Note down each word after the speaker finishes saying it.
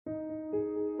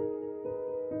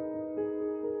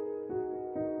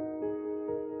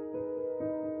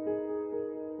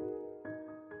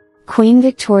Queen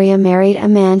Victoria married a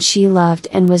man she loved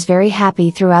and was very happy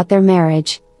throughout their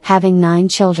marriage, having 9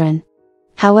 children.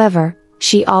 However,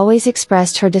 she always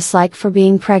expressed her dislike for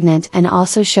being pregnant and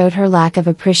also showed her lack of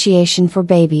appreciation for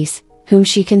babies, whom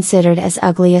she considered as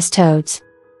ugly as toads.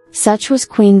 Such was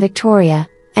Queen Victoria,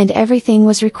 and everything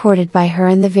was recorded by her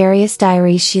in the various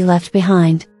diaries she left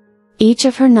behind. Each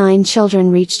of her 9 children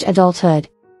reached adulthood.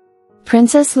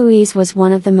 Princess Louise was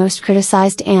one of the most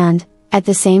criticized and, at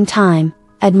the same time,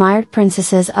 admired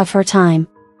princesses of her time.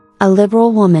 A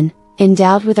liberal woman,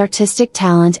 endowed with artistic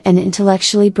talent and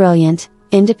intellectually brilliant,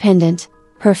 independent,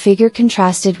 her figure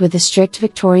contrasted with the strict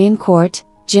Victorian court,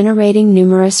 generating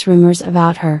numerous rumors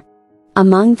about her.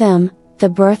 Among them, the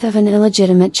birth of an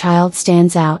illegitimate child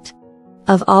stands out.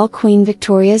 Of all Queen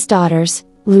Victoria's daughters,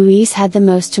 Louise had the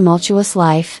most tumultuous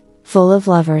life, full of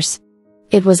lovers.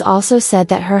 It was also said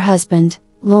that her husband,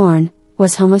 Lorne,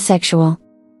 was homosexual.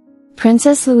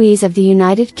 Princess Louise of the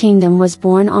United Kingdom was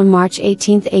born on March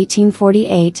 18,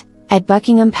 1848, at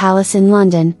Buckingham Palace in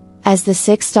London, as the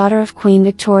 6th daughter of Queen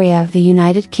Victoria of the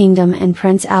United Kingdom and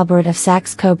Prince Albert of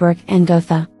Saxe-Coburg and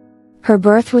Gotha. Her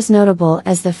birth was notable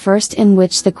as the first in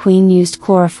which the Queen used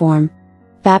chloroform.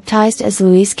 Baptized as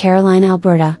Louise Caroline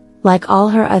Alberta, like all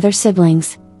her other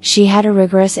siblings, she had a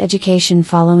rigorous education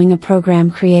following a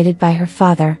program created by her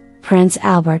father, Prince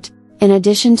Albert. In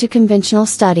addition to conventional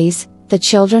studies, the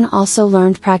children also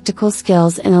learned practical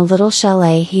skills in a little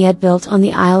chalet he had built on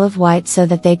the Isle of Wight so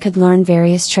that they could learn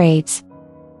various trades.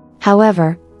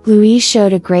 However, Louise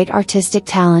showed a great artistic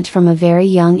talent from a very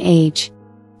young age.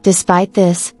 Despite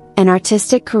this, an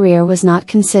artistic career was not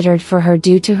considered for her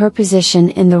due to her position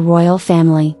in the royal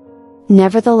family.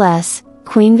 Nevertheless,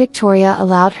 Queen Victoria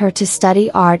allowed her to study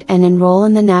art and enroll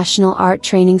in the National Art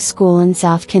Training School in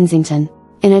South Kensington.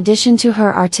 In addition to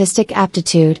her artistic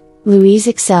aptitude, Louise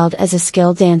excelled as a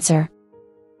skilled dancer.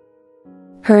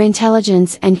 Her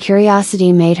intelligence and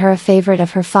curiosity made her a favorite of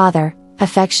her father,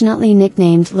 affectionately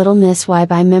nicknamed Little Miss Y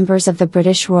by members of the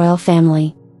British royal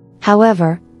family.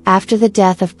 However, after the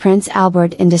death of Prince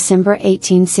Albert in December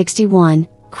 1861,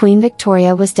 Queen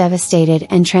Victoria was devastated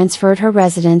and transferred her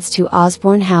residence to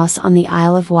Osborne House on the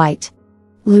Isle of Wight.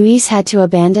 Louise had to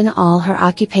abandon all her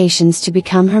occupations to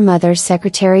become her mother's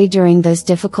secretary during those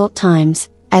difficult times,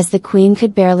 as the Queen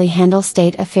could barely handle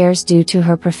state affairs due to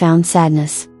her profound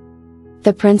sadness.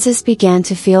 The princess began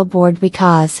to feel bored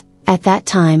because, at that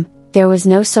time, there was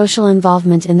no social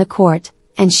involvement in the court,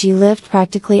 and she lived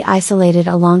practically isolated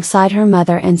alongside her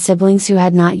mother and siblings who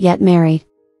had not yet married.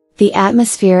 The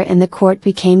atmosphere in the court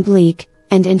became bleak,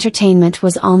 and entertainment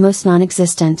was almost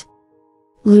non-existent.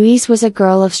 Louise was a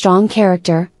girl of strong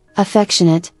character,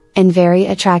 affectionate, and very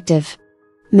attractive.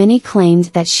 Many claimed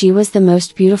that she was the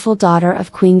most beautiful daughter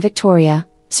of Queen Victoria,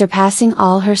 surpassing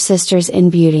all her sisters in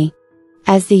beauty.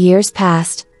 As the years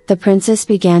passed, the princess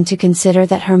began to consider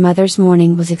that her mother's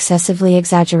mourning was excessively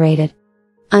exaggerated.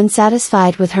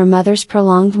 Unsatisfied with her mother's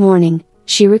prolonged mourning,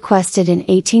 she requested in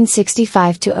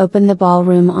 1865 to open the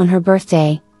ballroom on her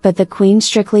birthday, but the Queen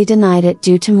strictly denied it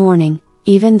due to mourning,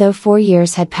 even though 4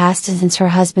 years had passed since her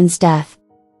husband's death.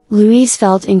 Louise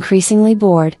felt increasingly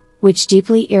bored, which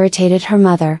deeply irritated her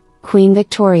mother, Queen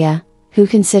Victoria, who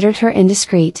considered her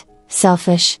indiscreet,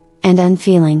 selfish, and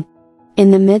unfeeling.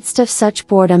 In the midst of such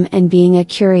boredom and being a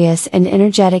curious and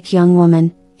energetic young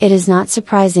woman, it is not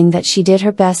surprising that she did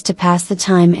her best to pass the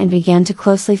time and began to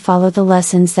closely follow the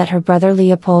lessons that her brother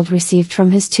Leopold received from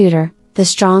his tutor, the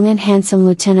strong and handsome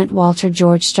Lieutenant Walter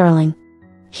George Stirling.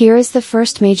 Here is the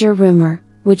first major rumor,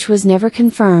 which was never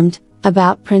confirmed,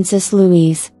 about Princess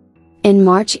Louise. In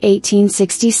March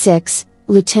 1866,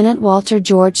 Lieutenant Walter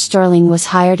George Stirling was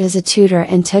hired as a tutor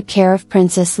and took care of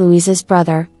Princess Louise's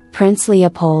brother, Prince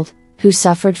Leopold, who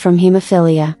suffered from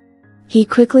hemophilia. He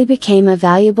quickly became a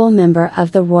valuable member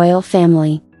of the royal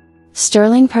family.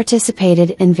 Stirling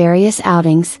participated in various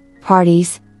outings,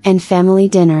 parties, and family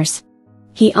dinners.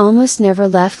 He almost never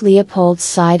left Leopold's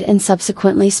side and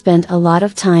subsequently spent a lot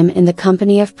of time in the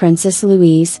company of Princess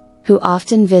Louise, who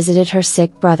often visited her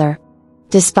sick brother.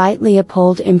 Despite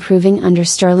Leopold improving under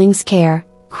Stirling's care,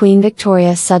 Queen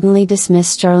Victoria suddenly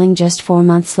dismissed Stirling just 4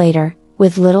 months later,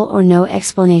 with little or no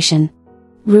explanation.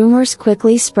 Rumors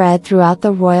quickly spread throughout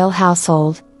the royal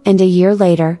household, and a year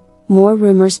later, more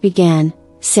rumors began,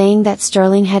 saying that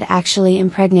Stirling had actually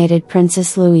impregnated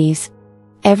Princess Louise.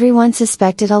 Everyone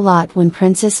suspected a lot when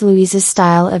Princess Louise's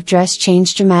style of dress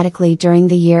changed dramatically during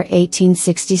the year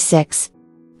 1866.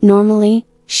 Normally,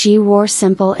 she wore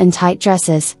simple and tight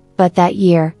dresses, but that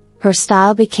year, her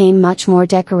style became much more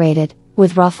decorated,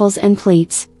 with ruffles and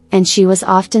pleats, and she was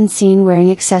often seen wearing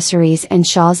accessories and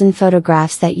shawls in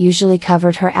photographs that usually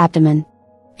covered her abdomen.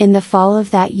 In the fall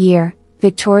of that year,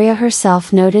 Victoria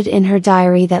herself noted in her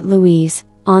diary that Louise,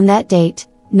 on that date,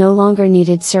 no longer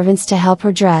needed servants to help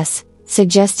her dress,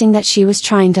 suggesting that she was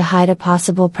trying to hide a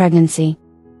possible pregnancy.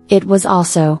 It was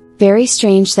also very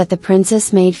strange that the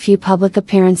princess made few public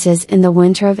appearances in the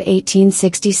winter of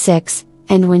 1866,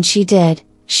 and when she did,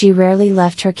 she rarely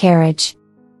left her carriage.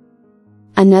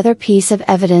 Another piece of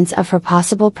evidence of her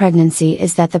possible pregnancy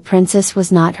is that the princess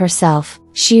was not herself.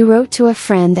 She wrote to a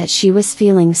friend that she was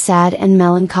feeling sad and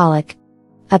melancholic.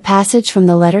 A passage from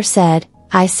the letter said,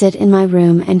 "I sit in my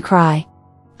room and cry.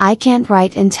 I can't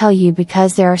write and tell you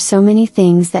because there are so many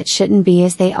things that shouldn't be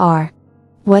as they are.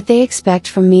 What they expect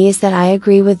from me is that I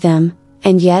agree with them,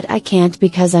 and yet I can't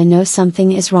because I know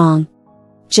something is wrong."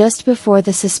 Just before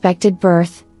the suspected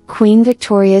birth, Queen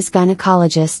Victoria's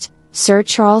gynecologist, Sir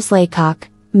Charles Laycock,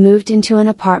 moved into an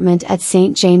apartment at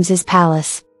St. James's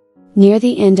Palace. Near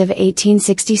the end of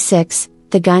 1866,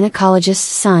 the gynecologist's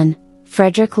son,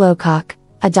 Frederick Locock,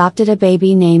 adopted a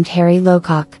baby named Harry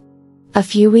Locock. A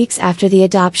few weeks after the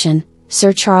adoption,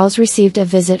 Sir Charles received a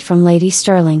visit from Lady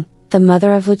Stirling, the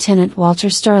mother of Lieutenant Walter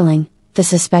Stirling, the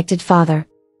suspected father.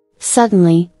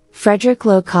 Suddenly, Frederick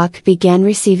Locock began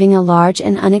receiving a large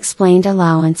and unexplained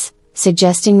allowance,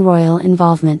 suggesting royal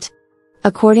involvement.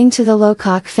 According to the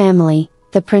Locock family,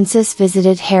 the princess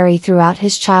visited Harry throughout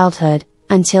his childhood,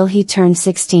 until he turned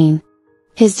 16.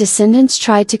 His descendants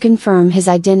tried to confirm his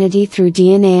identity through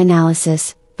DNA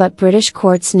analysis, but British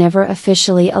courts never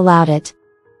officially allowed it.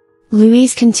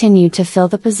 Louise continued to fill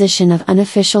the position of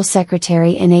unofficial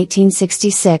secretary in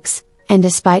 1866, and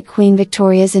despite Queen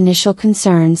Victoria's initial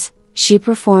concerns, she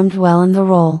performed well in the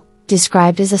role,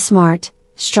 described as a smart,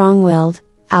 strong-willed,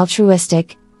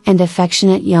 altruistic, and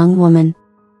affectionate young woman.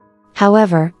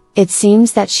 However, it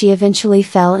seems that she eventually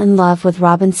fell in love with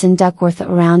Robinson Duckworth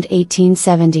around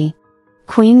 1870.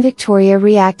 Queen Victoria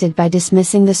reacted by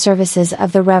dismissing the services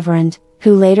of the Reverend,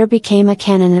 who later became a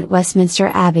canon at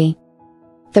Westminster Abbey.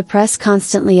 The press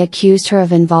constantly accused her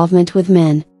of involvement with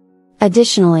men.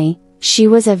 Additionally, she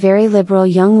was a very liberal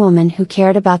young woman who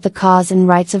cared about the cause and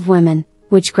rights of women,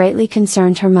 which greatly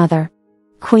concerned her mother.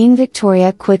 Queen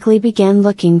Victoria quickly began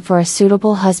looking for a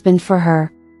suitable husband for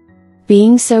her.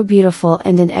 Being so beautiful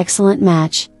and an excellent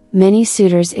match, many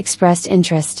suitors expressed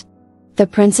interest. The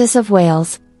Princess of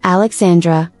Wales,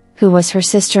 Alexandra, who was her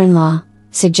sister-in-law,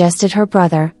 suggested her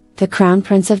brother, the Crown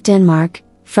Prince of Denmark,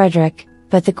 Frederick,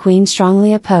 but the Queen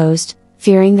strongly opposed,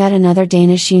 fearing that another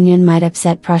Danish union might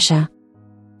upset Prussia.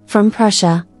 From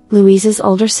Prussia, Louise's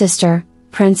older sister,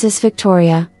 Princess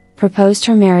Victoria, proposed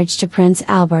her marriage to Prince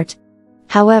Albert.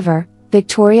 However,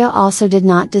 Victoria also did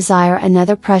not desire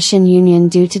another Prussian union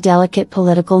due to delicate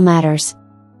political matters.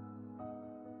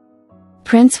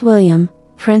 Prince William,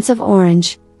 Prince of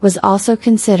Orange, was also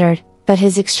considered, but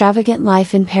his extravagant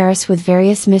life in Paris with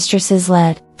various mistresses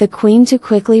led the Queen to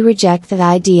quickly reject that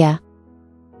idea.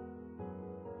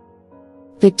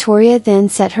 Victoria then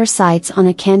set her sights on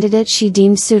a candidate she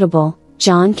deemed suitable,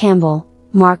 John Campbell,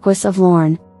 Marquess of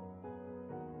Lorne.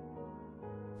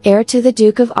 Heir to the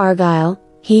Duke of Argyll,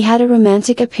 he had a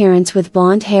romantic appearance with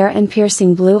blonde hair and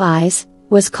piercing blue eyes,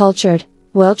 was cultured,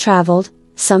 well-traveled,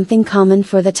 something common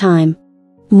for the time.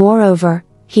 Moreover,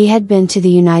 he had been to the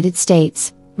United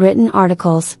States, written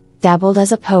articles, dabbled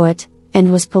as a poet,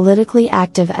 and was politically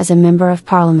active as a member of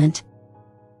Parliament.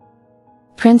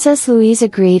 Princess Louise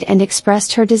agreed and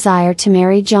expressed her desire to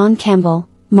marry John Campbell,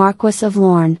 Marquess of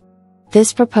Lorne.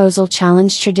 This proposal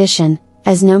challenged tradition,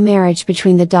 as no marriage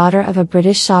between the daughter of a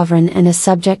British sovereign and a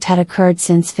subject had occurred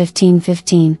since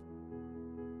 1515.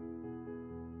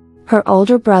 Her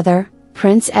older brother,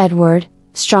 Prince Edward,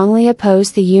 strongly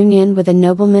opposed the union with a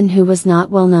nobleman who was not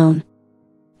well known.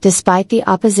 Despite the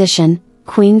opposition,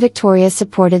 Queen Victoria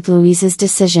supported Louise's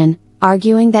decision,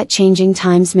 arguing that changing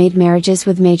times made marriages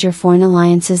with major foreign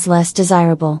alliances less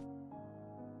desirable.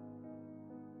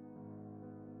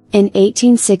 In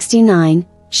 1869,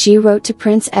 she wrote to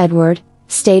Prince Edward,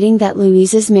 stating that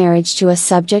Louise's marriage to a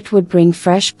subject would bring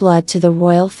fresh blood to the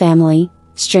royal family,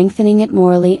 strengthening it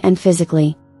morally and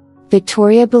physically.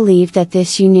 Victoria believed that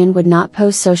this union would not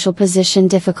pose social position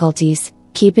difficulties,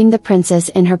 keeping the princess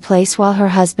in her place while her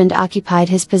husband occupied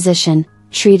his position,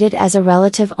 treated as a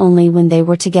relative only when they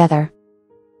were together.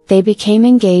 They became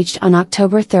engaged on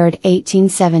October 3,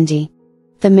 1870.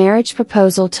 The marriage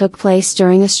proposal took place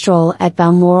during a stroll at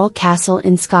Balmoral Castle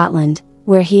in Scotland,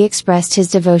 where he expressed his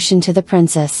devotion to the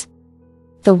princess.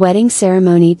 The wedding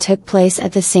ceremony took place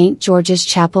at the St. George's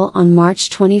Chapel on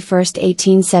March 21,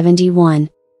 1871.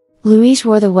 Louise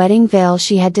wore the wedding veil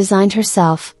she had designed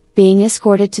herself, being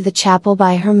escorted to the chapel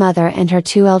by her mother and her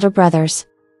two elder brothers.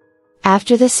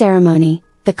 After the ceremony,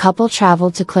 the couple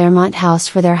traveled to Claremont House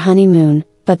for their honeymoon,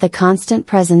 but the constant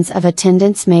presence of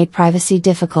attendants made privacy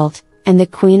difficult, and the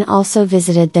Queen also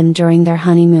visited them during their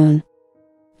honeymoon.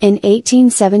 In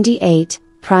 1878,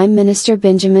 Prime Minister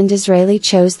Benjamin Disraeli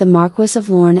chose the Marquis of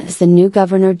Lorne as the new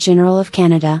Governor-General of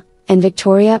Canada, and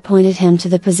Victoria appointed him to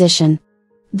the position.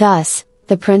 Thus,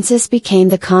 the princess became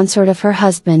the consort of her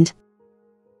husband,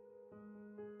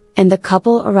 and the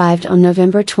couple arrived on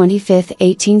November 25,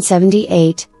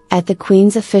 1878, at the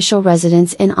Queen's official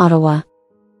residence in Ottawa.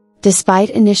 Despite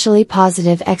initially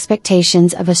positive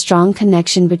expectations of a strong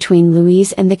connection between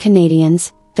Louise and the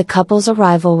Canadians, the couple's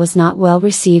arrival was not well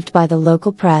received by the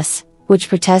local press, which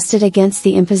protested against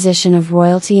the imposition of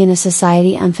royalty in a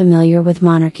society unfamiliar with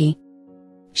monarchy.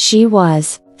 She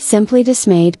was simply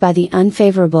dismayed by the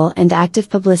unfavorable and active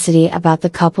publicity about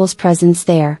the couple's presence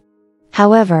there.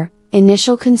 However,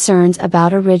 initial concerns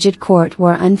about a rigid court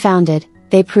were unfounded.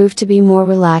 They proved to be more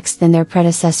relaxed than their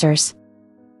predecessors.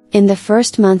 In the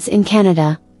first months in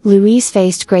Canada, Louise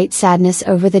faced great sadness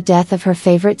over the death of her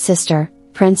favorite sister,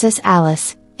 Princess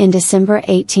Alice, in December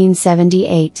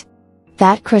 1878.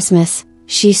 That Christmas,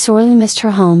 she sorely missed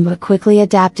her home but quickly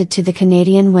adapted to the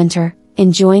Canadian winter,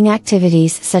 enjoying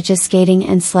activities such as skating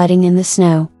and sledding in the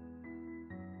snow.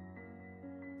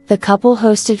 The couple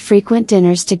hosted frequent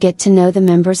dinners to get to know the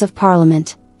members of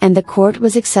Parliament, and the court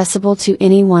was accessible to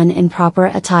anyone in proper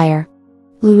attire.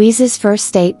 Louise's first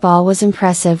state ball was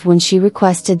impressive when she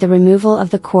requested the removal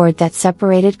of the cord that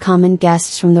separated common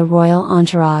guests from the royal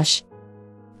entourage.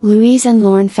 Louise and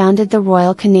Lorne founded the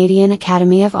Royal Canadian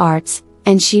Academy of Arts,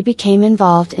 and she became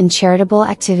involved in charitable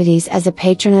activities as a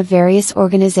patron of various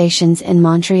organizations in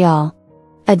Montreal.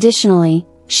 Additionally,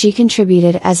 she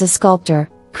contributed as a sculptor,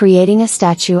 creating a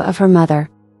statue of her mother.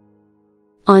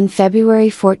 On February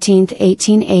 14,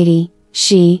 1880,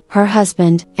 she, her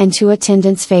husband, and 2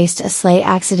 attendants faced a sleigh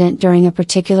accident during a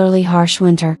particularly harsh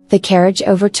winter. The carriage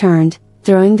overturned,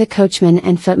 throwing the coachman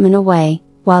and footman away,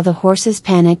 while the horses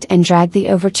panicked and dragged the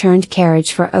overturned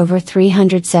carriage for over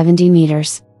 370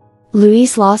 meters.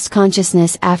 Louise lost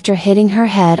consciousness after hitting her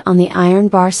head on the iron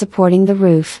bar supporting the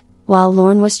roof, while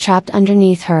Lorne was trapped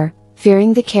underneath her,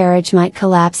 fearing the carriage might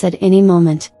collapse at any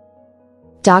moment.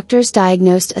 Doctors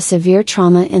diagnosed a severe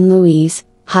trauma in Louise,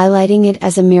 highlighting it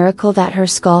as a miracle that her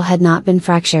skull had not been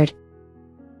fractured.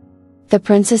 The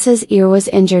princess's ear was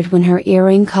injured when her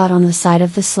earring caught on the side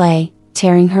of the sleigh,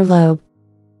 tearing her lobe.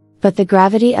 But the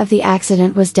gravity of the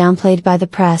accident was downplayed by the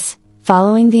press,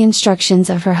 following the instructions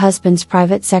of her husband's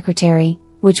private secretary,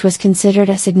 which was considered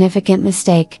a significant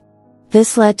mistake.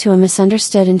 This led to a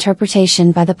misunderstood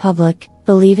interpretation by the public,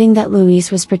 believing that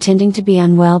Louise was pretending to be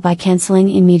unwell by canceling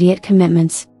immediate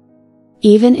commitments.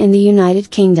 Even in the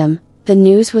United Kingdom, the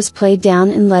news was played down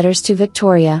in letters to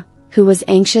Victoria, who was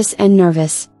anxious and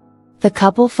nervous. The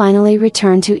couple finally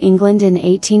returned to England in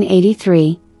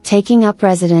 1883, taking up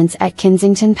residence at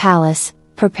Kensington Palace,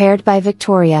 prepared by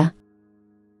Victoria.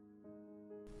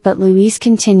 But Louise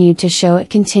continued to show a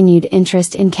continued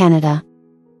interest in Canada.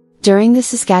 During the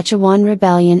Saskatchewan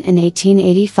Rebellion in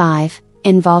 1885,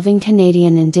 involving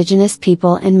Canadian Indigenous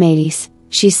people and Métis,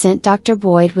 she sent Dr.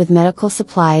 Boyd with medical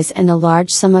supplies and a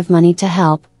large sum of money to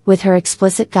help, with her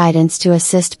explicit guidance to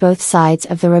assist both sides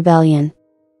of the rebellion.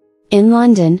 In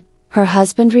London, her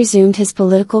husband resumed his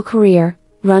political career,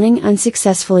 running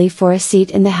unsuccessfully for a seat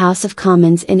in the House of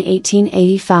Commons in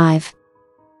 1885.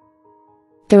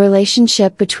 The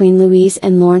relationship between Louise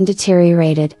and Lorne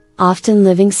deteriorated, often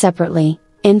living separately,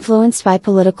 influenced by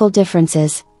political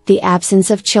differences, the absence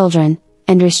of children,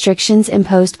 and restrictions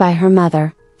imposed by her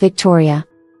mother, Victoria.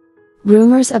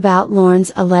 Rumors about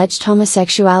Lorne's alleged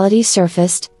homosexuality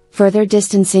surfaced, further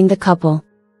distancing the couple.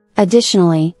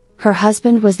 Additionally, her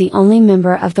husband was the only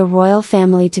member of the royal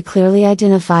family to clearly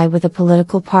identify with a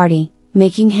political party,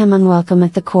 making him unwelcome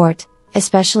at the court,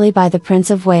 especially by the Prince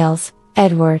of Wales,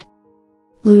 Edward.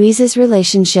 Louise's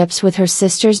relationships with her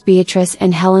sisters Beatrice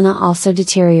and Helena also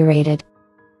deteriorated.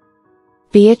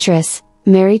 Beatrice,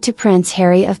 married to Prince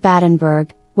Harry of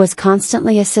Battenberg, was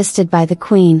constantly assisted by the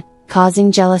Queen,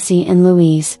 causing jealousy in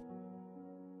Louise.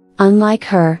 Unlike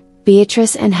her,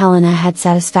 Beatrice and Helena had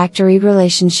satisfactory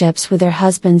relationships with their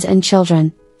husbands and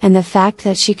children, and the fact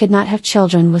that she could not have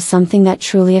children was something that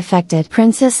truly affected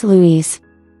Princess Louise.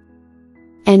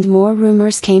 And more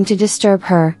rumors came to disturb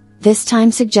her, this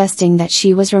time suggesting that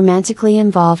she was romantically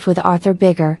involved with Arthur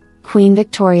Bigger, Queen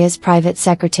Victoria's private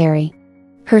secretary.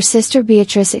 Her sister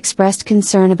Beatrice expressed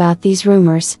concern about these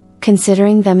rumors,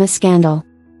 considering them a scandal.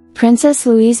 Princess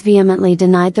Louise vehemently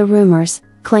denied the rumors,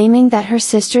 claiming that her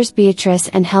sisters Beatrice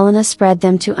and Helena spread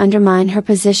them to undermine her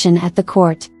position at the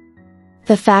court.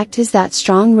 The fact is that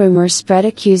strong rumors spread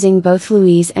accusing both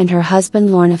Louise and her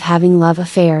husband Lorne of having love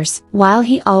affairs. While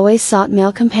he always sought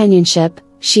male companionship,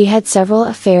 she had several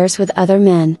affairs with other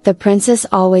men. The princess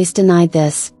always denied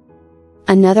this.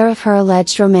 Another of her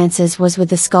alleged romances was with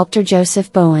the sculptor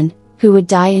Joseph Bowen, who would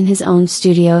die in his own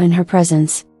studio in her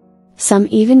presence. Some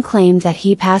even claimed that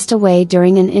he passed away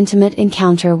during an intimate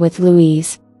encounter with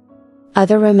Louise.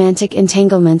 Other romantic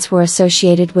entanglements were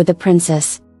associated with the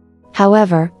princess.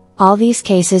 However, all these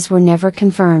cases were never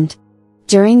confirmed.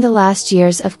 During the last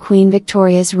years of Queen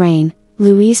Victoria's reign,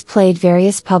 Louise played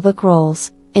various public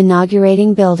roles,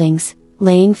 inaugurating buildings,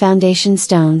 laying foundation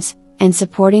stones, and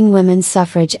supporting women's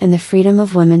suffrage and the freedom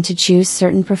of women to choose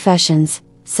certain professions,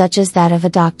 such as that of a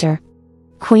doctor.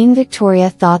 Queen Victoria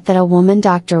thought that a woman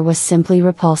doctor was simply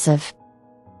repulsive.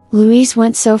 Louise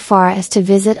went so far as to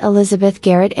visit Elizabeth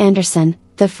Garrett Anderson,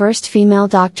 the first female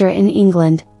doctor in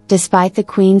England, despite the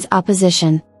Queen's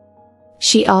opposition.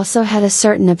 She also had a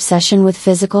certain obsession with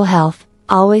physical health,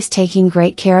 always taking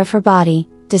great care of her body,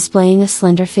 displaying a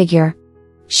slender figure.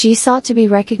 She sought to be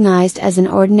recognized as an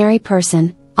ordinary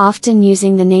person, often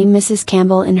using the name Mrs.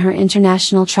 Campbell in her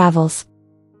international travels.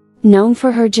 Known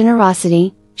for her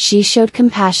generosity, she showed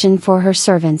compassion for her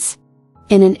servants.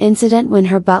 In an incident when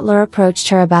her butler approached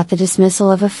her about the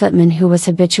dismissal of a footman who was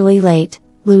habitually late,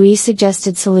 Louise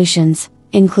suggested solutions,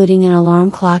 including an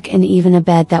alarm clock and even a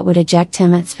bed that would eject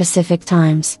him at specific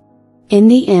times. In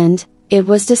the end, it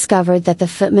was discovered that the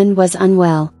footman was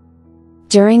unwell.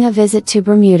 During a visit to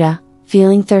Bermuda,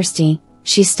 feeling thirsty,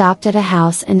 she stopped at a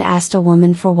house and asked a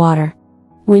woman for water.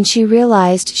 When she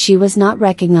realized she was not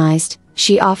recognized,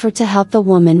 she offered to help the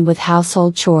woman with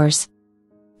household chores.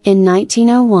 In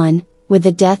 1901, with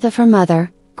the death of her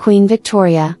mother, Queen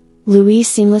Victoria, Louise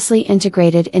seamlessly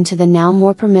integrated into the now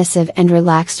more permissive and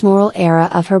relaxed moral era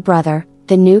of her brother,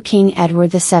 the new King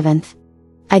Edward VII.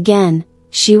 Again,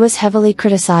 she was heavily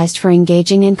criticized for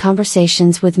engaging in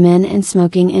conversations with men and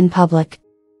smoking in public.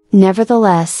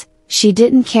 Nevertheless, she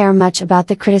didn't care much about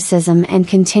the criticism and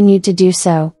continued to do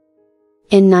so.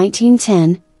 In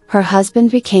 1910, her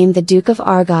husband became the Duke of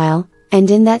Argyll, and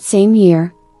in that same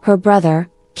year, her brother,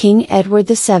 King Edward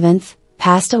VII,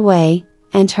 passed away,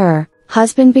 and her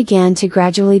husband began to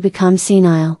gradually become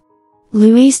senile.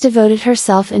 Louise devoted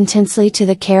herself intensely to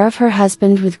the care of her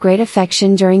husband with great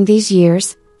affection during these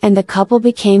years, and the couple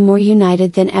became more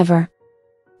united than ever.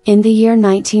 In the year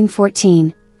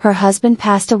 1914, her husband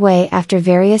passed away after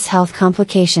various health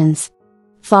complications.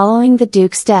 Following the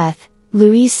Duke's death,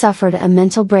 Louise suffered a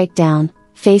mental breakdown,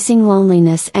 facing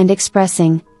loneliness and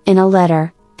expressing, in a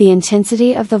letter, the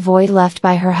intensity of the void left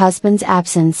by her husband's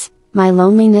absence. "My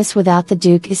loneliness without the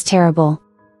Duke is terrible.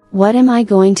 What am I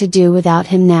going to do without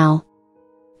him now?"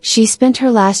 She spent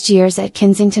her last years at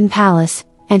Kensington Palace,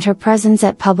 and her presence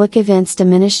at public events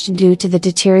diminished due to the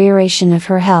deterioration of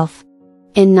her health.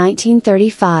 In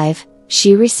 1935,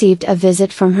 she received a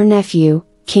visit from her nephew,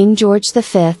 King George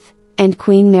V, and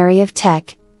Queen Mary of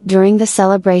Teck, during the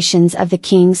celebrations of the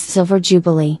King's Silver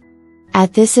Jubilee.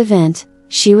 At this event,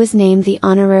 she was named the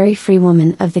honorary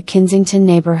freewoman of the Kensington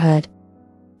neighborhood.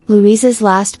 Louise's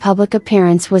last public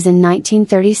appearance was in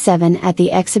 1937 at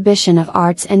the Exhibition of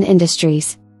Arts and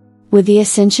Industries. With the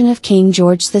ascension of King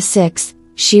George VI,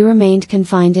 she remained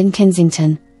confined in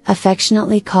Kensington,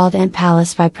 affectionately called Aunt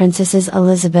Palace by Princesses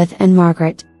Elizabeth and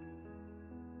Margaret.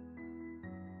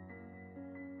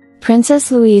 Princess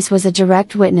Louise was a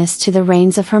direct witness to the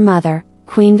reigns of her mother,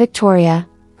 Queen Victoria,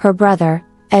 her brother,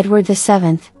 Edward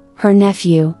VII, her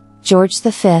nephew, George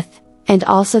V, and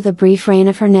also the brief reign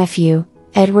of her nephew,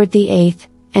 Edward VIII,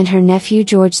 and her nephew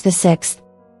George VI.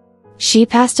 She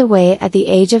passed away at the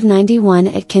age of 91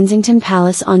 at Kensington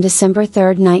Palace on December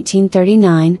 3,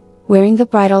 1939, wearing the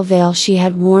bridal veil she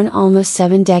had worn almost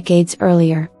 7 decades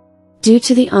earlier. Due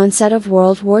to the onset of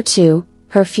World War II,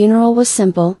 her funeral was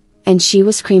simple, and she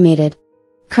was cremated.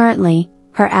 Currently,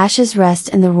 her ashes rest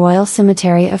in the Royal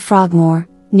Cemetery of Frogmore,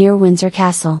 near Windsor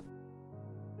Castle.